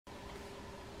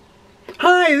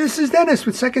Hi, this is Dennis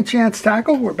with Second Chance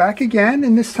Tackle. We're back again,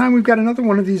 and this time we've got another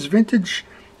one of these vintage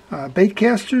bait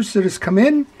casters that has come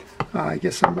in. I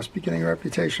guess I must be getting a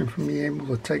reputation for being able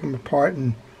to take them apart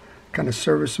and kind of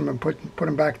service them and put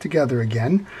them back together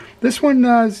again. This one,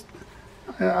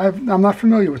 I'm not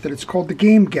familiar with it. It's called the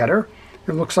Game Getter.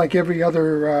 It looks like every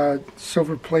other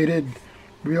silver-plated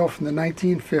reel from the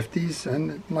 1950s,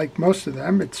 and like most of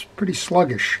them, it's pretty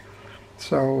sluggish.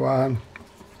 So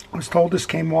I was told this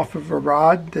came off of a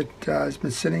rod that has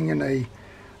been sitting in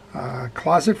a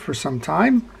closet for some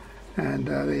time, and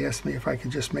they asked me if I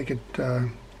could just make it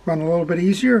run a little bit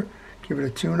easier, give it a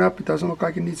tune-up. It doesn't look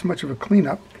like it needs much of a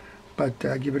cleanup, but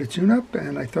give it a tune-up,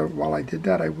 and I thought while I did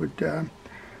that I would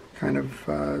kind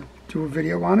of do a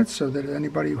video on it so that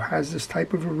anybody who has this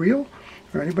type of a reel,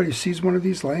 or anybody who sees one of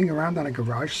these laying around on a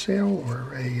garage sale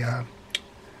or a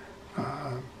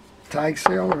tag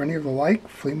sale or any of the like,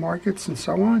 flea markets and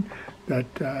so on, that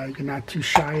you're not too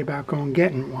shy about going and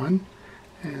getting one.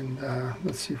 And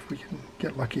let's see if we can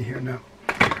get lucky here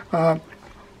now.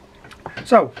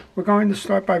 So we're going to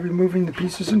start by removing the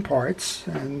pieces and parts,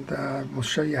 and we'll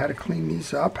show you how to clean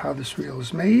these up, how this reel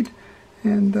is made,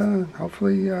 and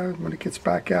hopefully when it gets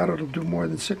back out it'll do more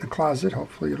than sit in a closet.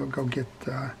 Hopefully it'll go get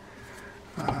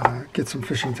some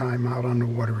fishing time out on the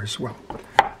water as well.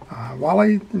 While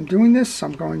I am doing this,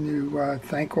 I'm going to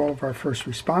thank all of our first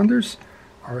responders,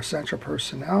 our essential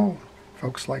personnel,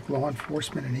 folks like law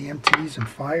enforcement and EMTs and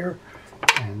fire,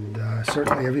 and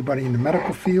certainly everybody in the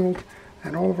medical field,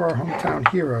 and all of our hometown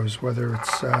heroes, whether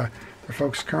it's the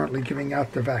folks currently giving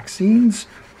out the vaccines,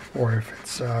 or if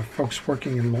it's folks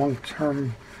working in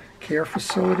long-term care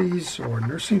facilities or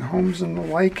nursing homes and the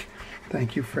like.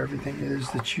 Thank you for everything it is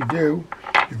that you do.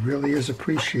 It really is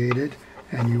appreciated,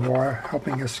 and you are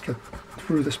helping us get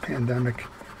through this pandemic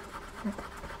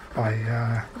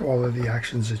by all of the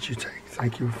actions that you take.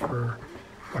 Thank you for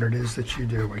what it is that you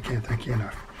do. I can't thank you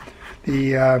enough.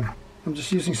 I'm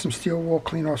just using some steel wool,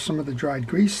 clean off some of the dried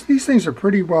grease. These things are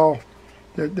pretty well,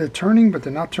 they're turning, but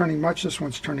they're not turning much. This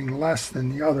one's turning less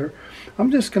than the other.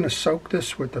 I'm just going to soak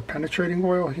this with the penetrating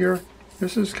oil here.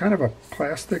 This is kind of a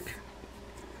plastic,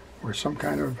 or some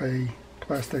kind of a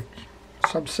plastic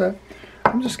subset.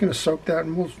 I'm just going to soak that,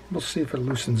 and we'll see if it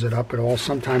loosens it up at all.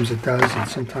 Sometimes it does, and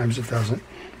sometimes it doesn't.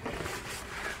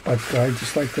 But I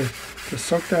just like to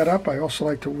soak that up. I also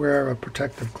like to wear a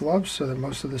protective glove so that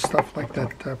most of the stuff like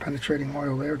that penetrating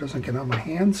oil there doesn't get on my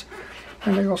hands.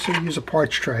 And I also use a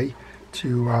parch tray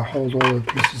to hold all of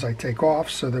the pieces I take off,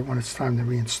 so that when it's time to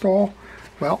reinstall,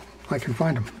 well, I can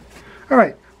find them. All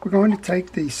right, we're going to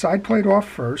take the side plate off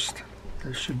first.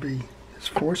 There's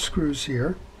 4 screws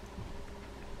here.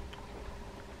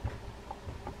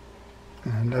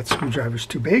 And that screwdriver's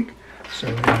too big, so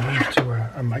we're going to move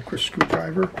to a micro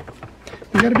screwdriver.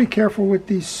 You got to be careful with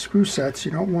these screw sets.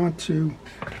 You don't want to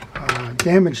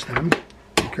damage them,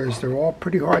 because they're all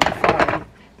pretty hard to find.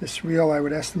 This reel, I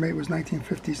would estimate, was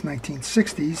 1950s,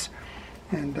 1960s,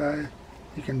 and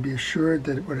you can be assured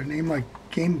that with a name like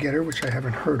Game Getter, which I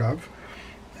haven't heard of,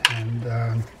 and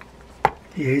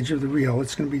the age of the reel,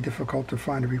 it's going to be difficult to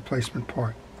find a replacement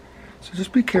part. So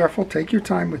just be careful. Take your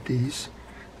time with these.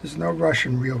 There's no rush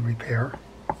in reel repair,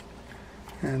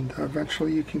 and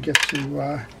eventually you can get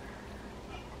to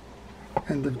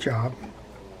end of job.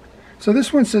 So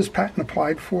this one says patent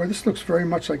applied for. This looks very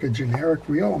much like a generic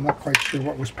reel. I'm not quite sure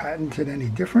what was patented any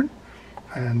different,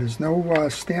 and there's no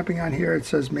stamping on here. It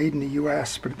says made in the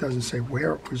US, but it doesn't say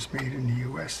where it was made in the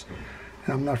US.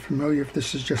 And I'm not familiar if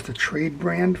this is just a trade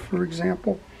brand, for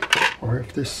example, or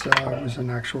if this was an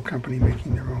actual company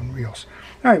making their own reels.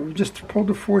 All right, we've just pulled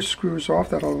the 4 screws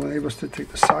off. That'll enable us to take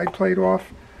the side plate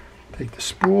off, take the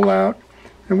spool out,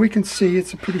 and we can see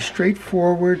it's a pretty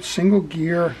straightforward single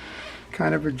gear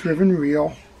kind of a driven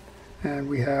reel. And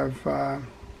we have, oh,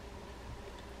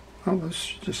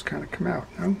 those just kind of come out,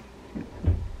 no?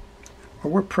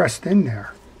 Well, we're pressed in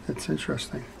there. That's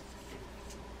interesting.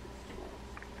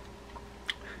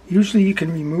 Usually you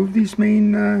can remove these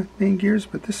main gears,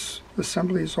 but this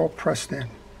assembly is all pressed in.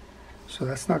 So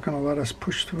that's not going to let us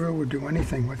push through or do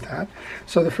anything with that.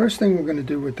 So the first thing we're going to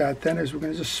do with that then is we're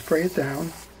going to just spray it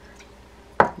down.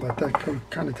 Let that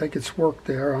kind of take its work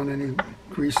there on any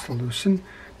grease to loosen.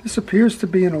 This appears to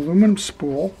be an aluminum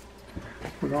spool.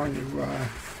 We're going to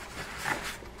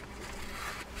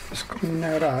just clean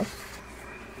that up.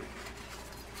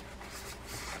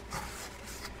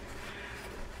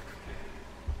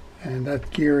 And that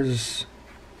gear is,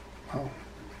 well,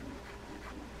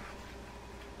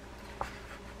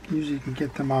 usually you can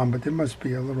get them on, but there must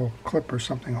be a little clip or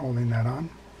something holding that on.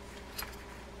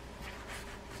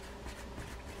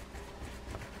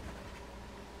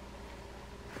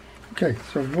 Okay,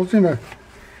 so we're gonna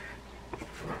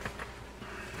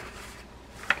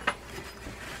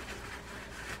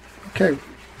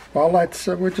while that's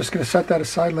we're just gonna set that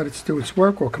aside, let it do its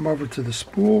work. We'll come over to the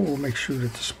spool. We'll make sure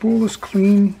that the spool is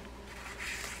clean.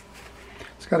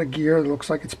 It's got a gear that looks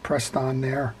like it's pressed on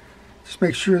there. Just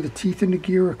make sure the teeth in the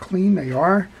gear are clean. They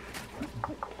are.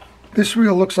 This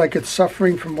reel looks like it's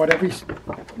suffering from what every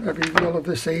reel of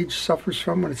this age suffers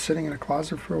from when it's sitting in a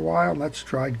closet for a while, and that's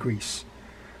dried grease.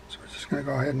 So we're just going to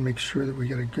go ahead and make sure that we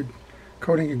get a good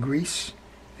coating of grease.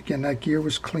 Again, that gear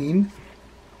was clean.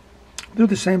 Do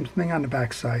the same thing on the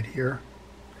back side here.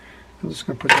 I'm just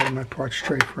going to put that in my parts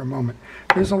tray for a moment.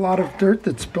 There's a lot of dirt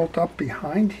that's built up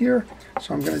behind here,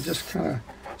 so I'm going to just kind of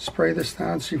spray this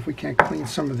down, see if we can't clean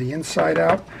some of the inside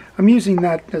out. I'm using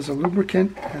that as a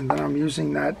lubricant, and then I'm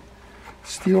using that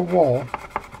steel wool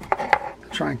to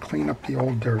try and clean up the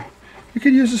old dirt. You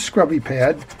could use a scrubby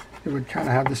pad. It would kind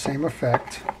of have the same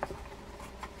effect.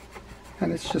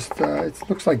 And it's just, it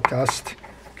looks like dust.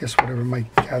 I guess whatever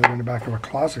might gather in the back of a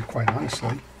closet, quite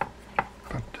honestly.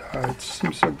 But it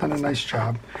seems to have done a nice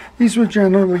job. These were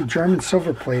generally German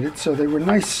silver plated, so they were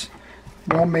nice,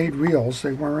 well-made reels.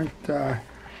 They weren't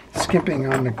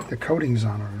skimping on the coatings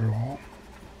on it at all.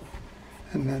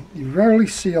 And then you rarely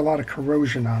see a lot of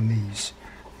corrosion on these.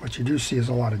 What you do see is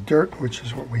a lot of dirt, which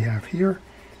is what we have here.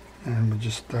 And we're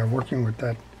just working with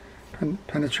that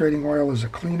penetrating oil as a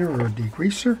cleaner or a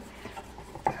degreaser.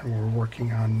 And we're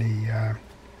working on the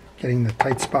getting the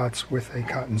tight spots with a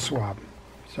cotton swab.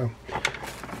 So,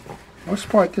 most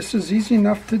part, this is easy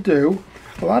enough to do.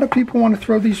 A lot of people want to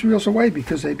throw these reels away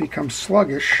because they become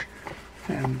sluggish,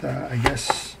 and I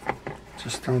guess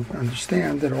just don't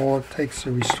understand that all it takes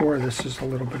to restore this is a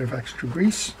little bit of extra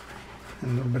grease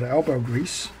and a little bit of elbow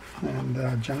grease,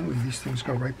 and generally these things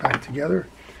go right back together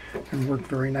and work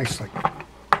very nicely.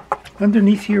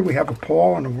 Underneath here we have a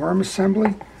pawl and a worm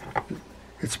assembly.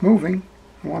 It's moving.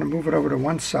 I want to move it over to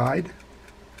one side.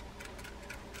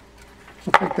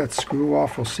 We'll take that screw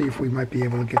off. We'll see if we might be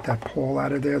able to get that pawl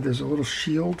out of there. There's a little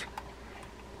shield.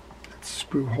 That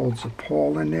screw holds a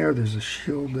pawl in there. There's a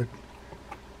shield that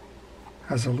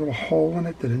has a little hole in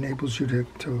it that enables you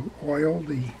to oil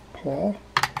the pawl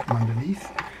from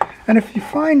underneath. And if you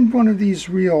find one of these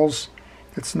reels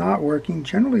that's not working,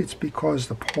 generally it's because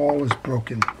the pawl is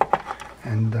broken.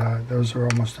 And those are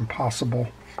almost impossible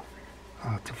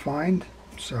to find.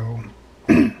 So,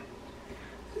 okay,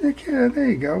 there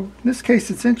you go. In this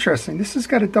case, it's interesting. This has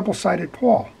got a double-sided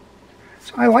pawl.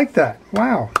 So I like that.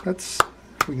 Wow, that's,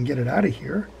 if we can get it out of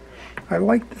here. I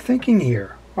like the thinking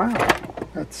here. Wow,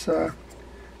 that's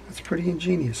pretty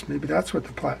ingenious. Maybe that's what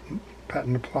the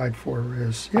patent applied for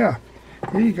is. Yeah,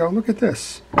 here you go. Look at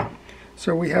this.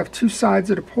 So we have two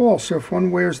sides of the pawl. So if one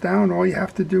wears down, all you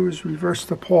have to do is reverse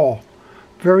the pawl.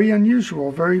 Very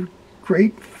unusual, very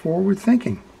great forward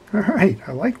thinking. All right,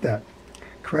 I like that.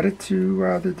 Credit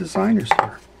to the designers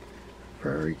here.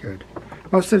 Very good.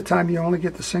 Most of the time you only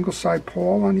get the single side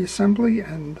pawl on the assembly,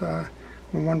 and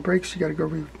when one breaks you got to go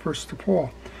reverse the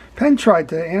pawl. Penn tried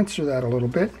to answer that a little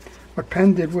bit. What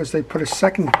Penn did was they put a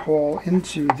second pawl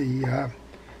into the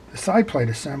side plate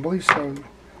assembly, so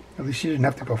at least you didn't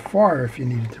have to go far if you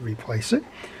needed to replace it.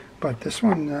 But this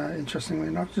one, interestingly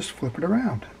enough, just flip it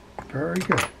around. Very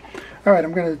good. All right,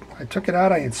 I took it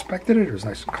out, I inspected it. It was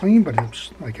nice and clean, but it's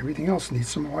like everything else, needs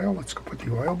some oil. Let's go put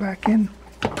the oil back in.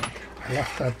 I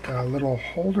left that little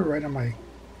holder right on my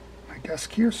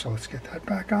desk here, so let's get that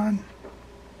back on.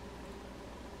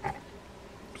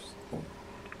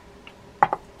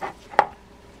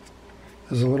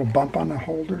 There's a little bump on the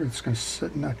holder. It's going to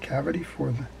sit in that cavity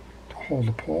to hold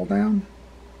the pawl down.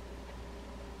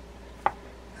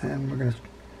 And we're going to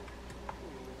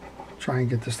try and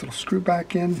get this little screw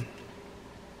back in.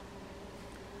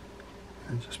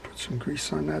 And just put some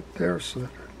grease on that there so that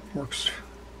it works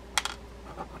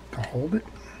to hold it.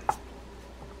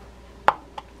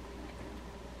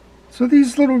 So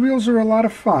these little reels are a lot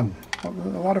of fun. A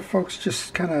lot of folks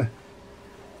just kind of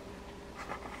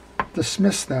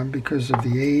dismiss them because of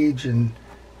the age and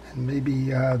maybe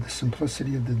the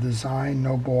simplicity of the design,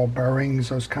 no ball bearings,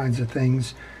 those kinds of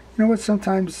things. You know what,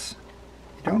 sometimes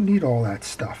you don't need all that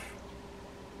stuff.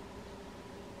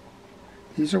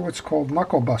 These are what's called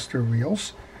knuckle buster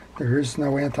reels. There is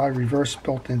no anti-reverse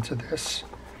built into this,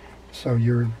 so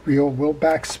your reel will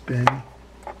backspin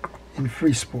in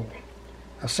free spool.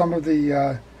 Now some of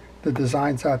the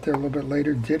designs out there a little bit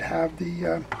later did have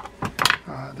the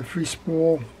free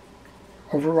spool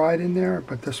override in there,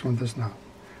 but this one does not.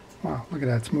 Wow, look at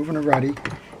that, it's moving already.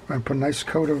 I'm going to put a nice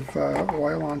coat of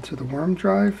oil onto the worm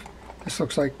drive. This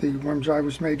looks like the worm drive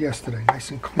was made yesterday,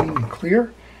 nice and clean and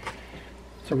clear.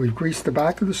 So we've greased the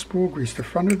back of the spool, greased the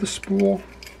front of the spool.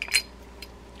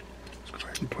 Let's go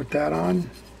ahead and put that on.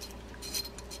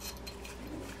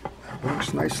 That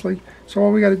works nicely. So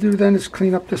all we got to do then is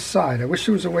clean up this side. I wish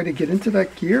there was a way to get into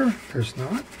that gear. There's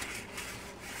not.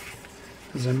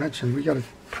 As I mentioned, we got it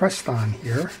pressed on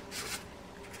here.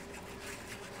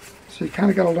 So you kind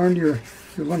of got to learn your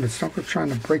limits. Don't go trying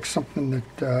to break something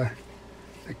that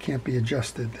can't be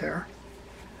adjusted there.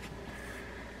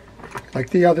 Like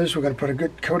the others, we're going to put a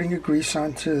good coating of grease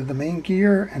onto the main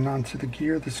gear and onto the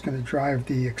gear that's going to drive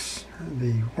the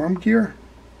worm gear.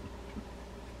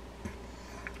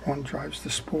 One drives the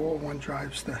spool, one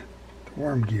drives the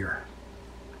worm gear.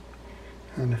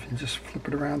 And if you just flip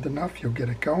it around enough, you'll get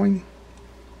it going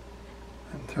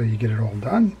until you get it all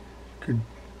done. Good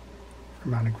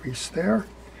amount of grease there.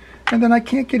 And then I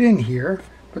can't get in here,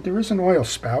 but there is an oil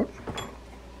spout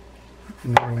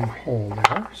in the oiling hole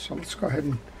there. So let's go ahead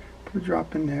and put a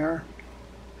drop in there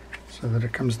so that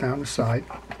it comes down the side.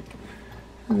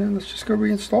 And then let's just go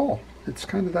reinstall. It's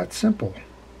kind of that simple.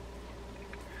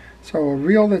 So a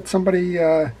reel that somebody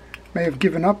may have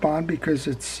given up on because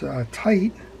it's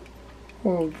tight,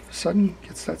 all of a sudden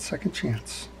gets that second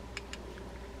chance.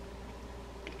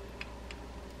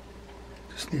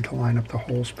 Just need to line up the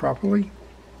holes properly.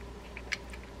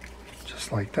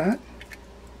 Just like that.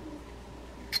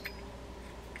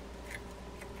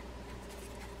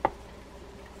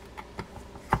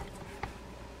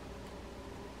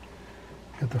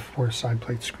 Got the 4 side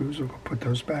plate screws. We'll go put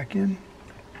those back in.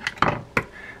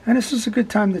 And this is a good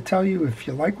time to tell you if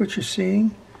you like what you're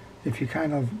seeing, if you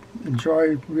kind of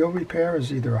enjoy reel repair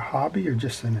as either a hobby or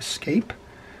just an escape,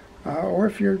 or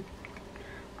if you're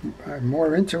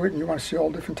more into it and you want to see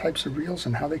all different types of reels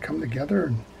and how they come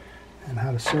together and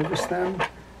how to service them,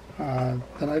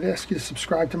 then I'd ask you to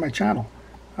subscribe to my channel.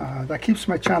 That keeps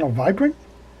my channel vibrant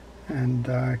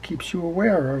and keeps you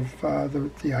aware of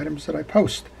the items that I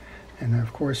post. And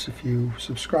of course, if you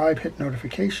subscribe, hit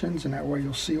notifications, and that way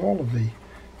you'll see all of the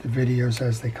videos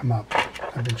as they come up.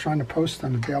 I've been trying to post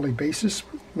on a daily basis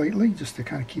lately just to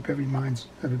kind of keep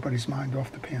everybody's mind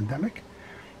off the pandemic.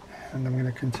 And I'm going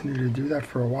to continue to do that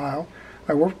for a while.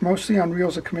 I work mostly on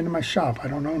reels that come into my shop. I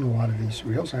don't own a lot of these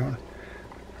reels. I own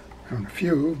a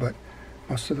few, but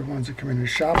most of the ones that come into the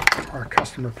shop are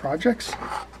customer projects,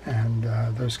 and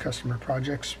those customer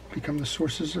projects become the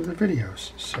sources of the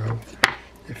videos. So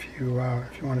if you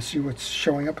want to see what's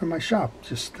showing up in my shop,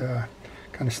 just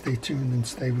kind of stay tuned and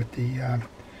stay with the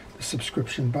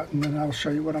subscription button, and I'll show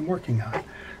you what I'm working on.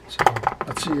 So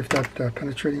let's see if that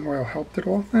penetrating oil helped at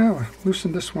all. Now, I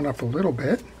loosened this one up a little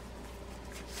bit.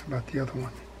 How about the other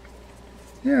one?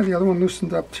 Yeah, the other one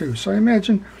loosened up too. So I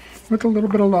imagine with a little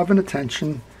bit of love and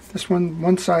attention, this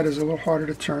one side is a little harder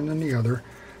to turn than the other,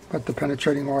 but the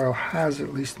penetrating oil has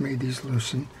at least made these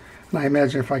loosen. And I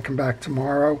imagine if I come back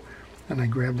tomorrow and I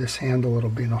grab this handle, it'll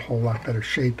be in a whole lot better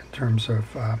shape in terms of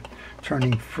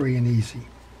turning free and easy.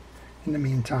 In the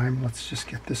meantime, let's just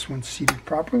get this one seated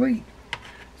properly.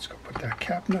 Let's go put that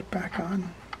cap nut back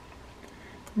on.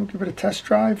 We'll give it a test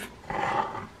drive,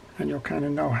 and you'll kind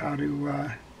of know how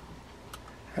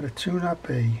to tune up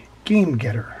a game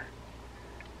getter.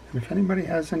 And if anybody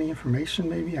has any information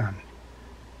maybe on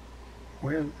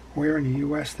where in the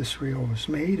U.S. this reel was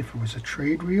made, if it was a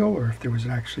trade reel or if there was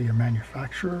actually a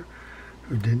manufacturer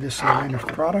who did this line of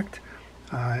product,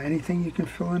 anything you can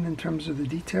fill in terms of the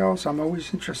details, I'm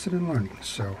always interested in learning.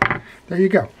 So there you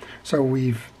go. So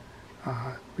we've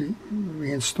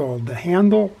reinstalled the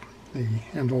handle. The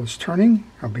handle is turning,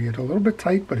 albeit a little bit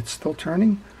tight, but it's still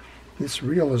turning. This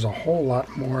reel is a whole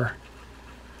lot more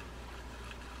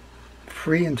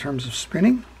free in terms of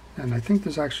spinning, and I think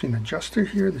there's actually an adjuster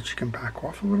here that you can back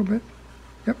off a little bit.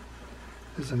 Yep,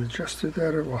 there's an adjuster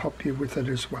there that will help you with it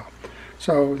as well.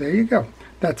 So there you go.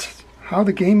 That's how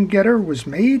the game getter was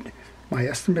made. My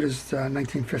estimate is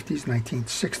 1950s,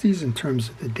 1960s in terms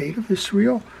of the date of this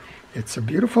reel. It's a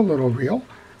beautiful little reel,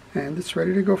 and it's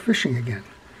ready to go fishing again.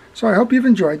 So I hope you've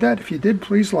enjoyed that. If you did,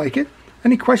 please like it.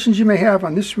 Any questions you may have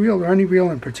on this reel or any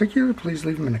reel in particular, please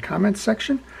leave them in the comments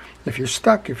section. If you're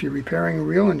stuck, if you're repairing a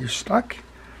reel and you're stuck,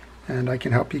 and I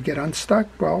can help you get unstuck,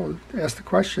 well, ask the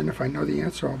question. If I know the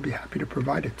answer, I'll be happy to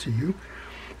provide it to you.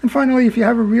 And finally, if you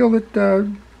have a reel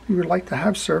that you would like to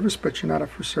have serviced, but you're not up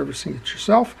for servicing it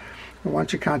yourself, why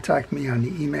don't you contact me on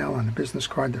the email on the business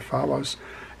card that follows,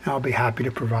 and I'll be happy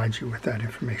to provide you with that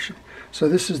information. So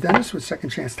this is Dennis with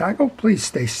Second Chance Tackle. Please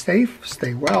stay safe,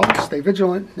 stay well, stay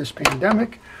vigilant in this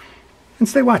pandemic, and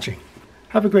stay watching.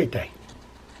 Have a great day.